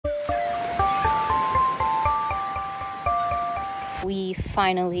We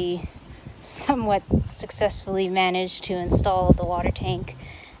finally somewhat successfully managed to install the water tank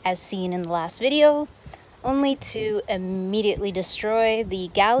as seen in the last video, only to immediately destroy the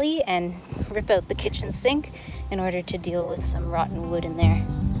galley and rip out the kitchen sink in order to deal with some rotten wood in there.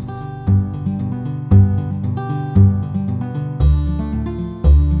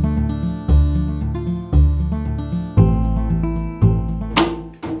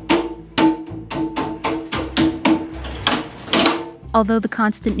 Although the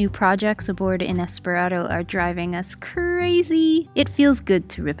constant new projects aboard Inesperado are driving us crazy, it feels good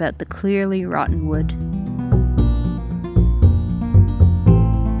to rip out the clearly rotten wood.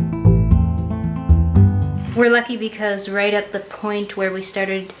 We're lucky because right at the point where we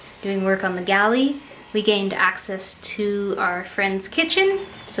started doing work on the galley, we gained access to our friend's kitchen,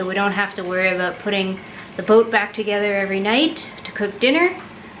 so we don't have to worry about putting the boat back together every night to cook dinner,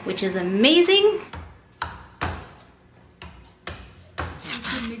 which is amazing.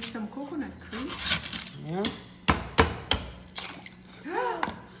 Make some coconut cream. Yeah.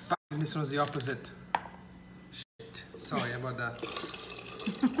 This was the opposite. Shit. Sorry about that.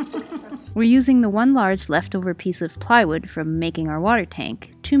 We're using the one large leftover piece of plywood from making our water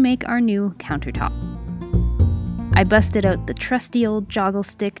tank to make our new countertop. I busted out the trusty old joggle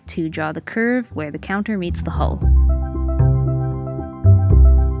stick to draw the curve where the counter meets the hull.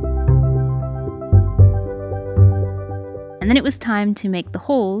 And then it was time to make the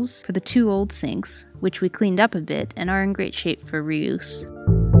holes for the two old sinks, which we cleaned up a bit and are in great shape for reuse.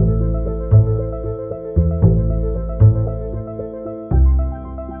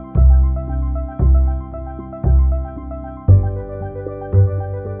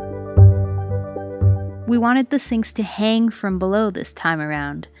 We wanted the sinks to hang from below this time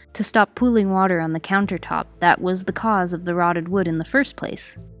around, to stop pooling water on the countertop that was the cause of the rotted wood in the first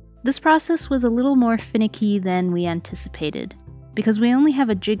place. This process was a little more finicky than we anticipated, because we only have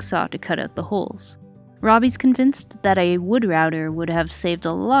a jigsaw to cut out the holes. Robbie's convinced that a wood router would have saved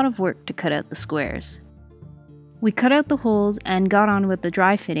a lot of work to cut out the squares. We cut out the holes and got on with the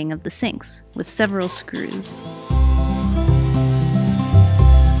dry fitting of the sinks, with several screws.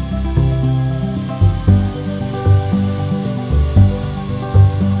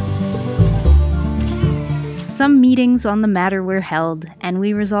 Some meetings on the matter were held, and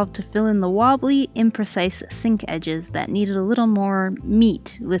we resolved to fill in the wobbly, imprecise sink edges that needed a little more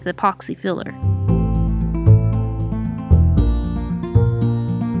meat with epoxy filler.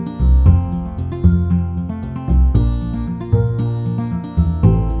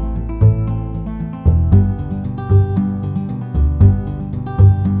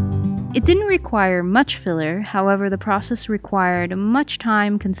 It didn't require much filler, however the process required much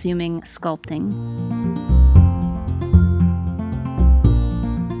time-consuming sculpting.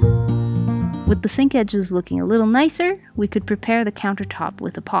 With the sink edges looking a little nicer, we could prepare the countertop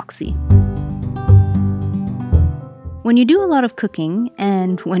with epoxy. When you do a lot of cooking,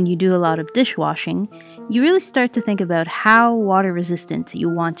 and when you do a lot of dishwashing, you really start to think about how water resistant you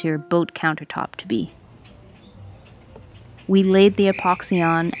want your boat countertop to be. We laid the epoxy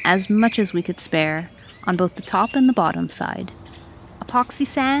on as much as we could spare, on both the top and the bottom side. Epoxy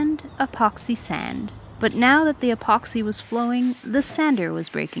sand, epoxy sand. But now that the epoxy was flowing, the sander was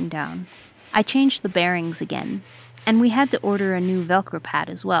breaking down. I changed the bearings again, and we had to order a new Velcro pad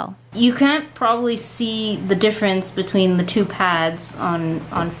as well. You can't probably see the difference between the two pads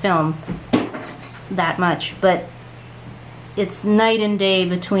on film that much, but it's night and day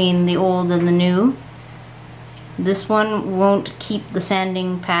between the old and the new. This one won't keep the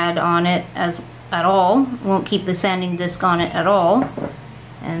sanding pad on it at all, won't keep the sanding disc on it at all,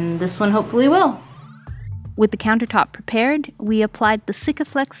 and this one hopefully will. With the countertop prepared, we applied the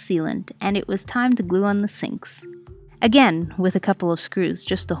Sikaflex sealant, and it was time to glue on the sinks. Again, with a couple of screws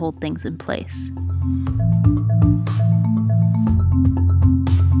just to hold things in place.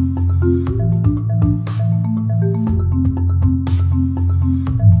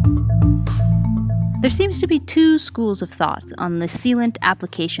 There seems to be two schools of thought on the sealant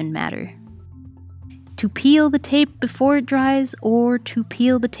application matter. To peel the tape before it dries, or to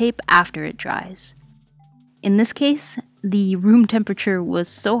peel the tape after it dries. In this case, the room temperature was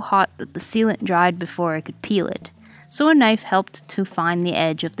so hot that the sealant dried before I could peel it, so a knife helped to find the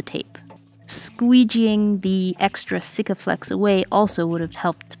edge of the tape. Squeegeeing the extra Sikaflex away also would have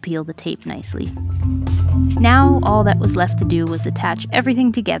helped to peel the tape nicely. Now all that was left to do was attach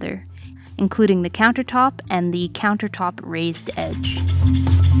everything together, including the countertop and the countertop raised edge.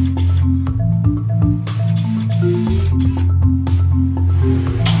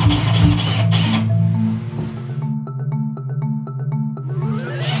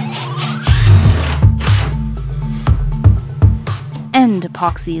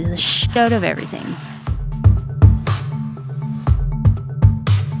 epoxy the shit out of everything.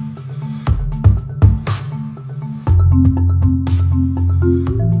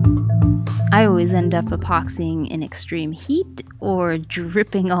 I always end up epoxying in extreme heat or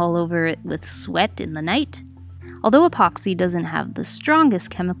dripping all over it with sweat in the night. Although epoxy doesn't have the strongest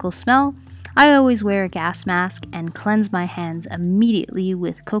chemical smell, I always wear a gas mask and cleanse my hands immediately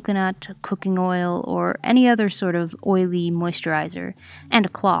with coconut, cooking oil, or any other sort of oily moisturizer, and a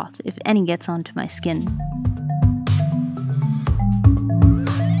cloth if any gets onto my skin.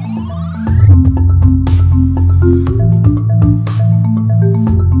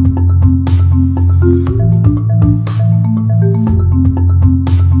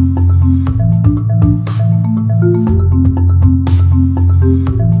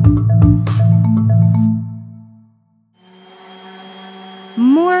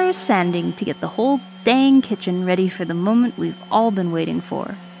 More sanding to get the whole dang kitchen ready for the moment we've all been waiting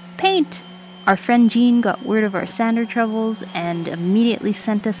for. Paint! Our friend Jean got word of our sander troubles and immediately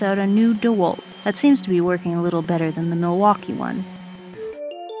sent us out a new DeWalt that seems to be working a little better than the Milwaukee one.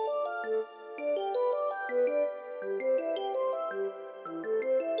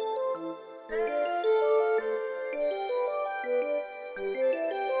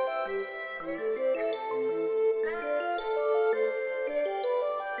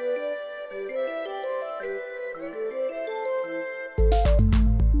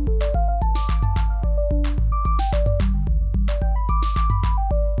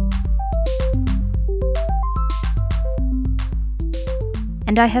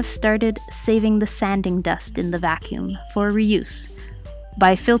 And I have started saving the sanding dust in the vacuum for reuse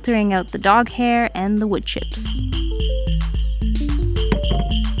by filtering out the dog hair and the wood chips.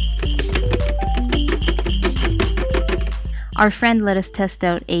 Our friend let us test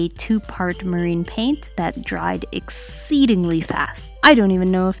out a 2-part marine paint that dried exceedingly fast. I don't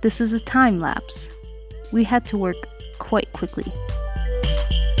even know if this is a time lapse. We had to work quite quickly.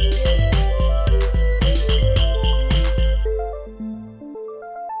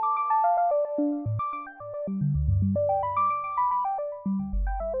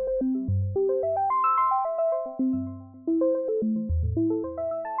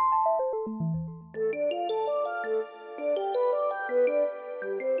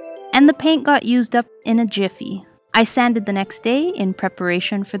 And the paint got used up in a jiffy. I sanded the next day in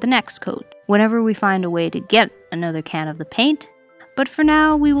preparation for the next coat, whenever we find a way to get another can of the paint, but for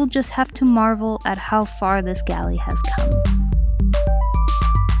now we will just have to marvel at how far this galley has come.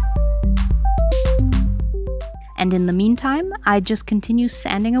 And in the meantime, I just continue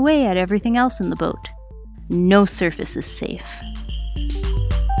sanding away at everything else in the boat. No surface is safe.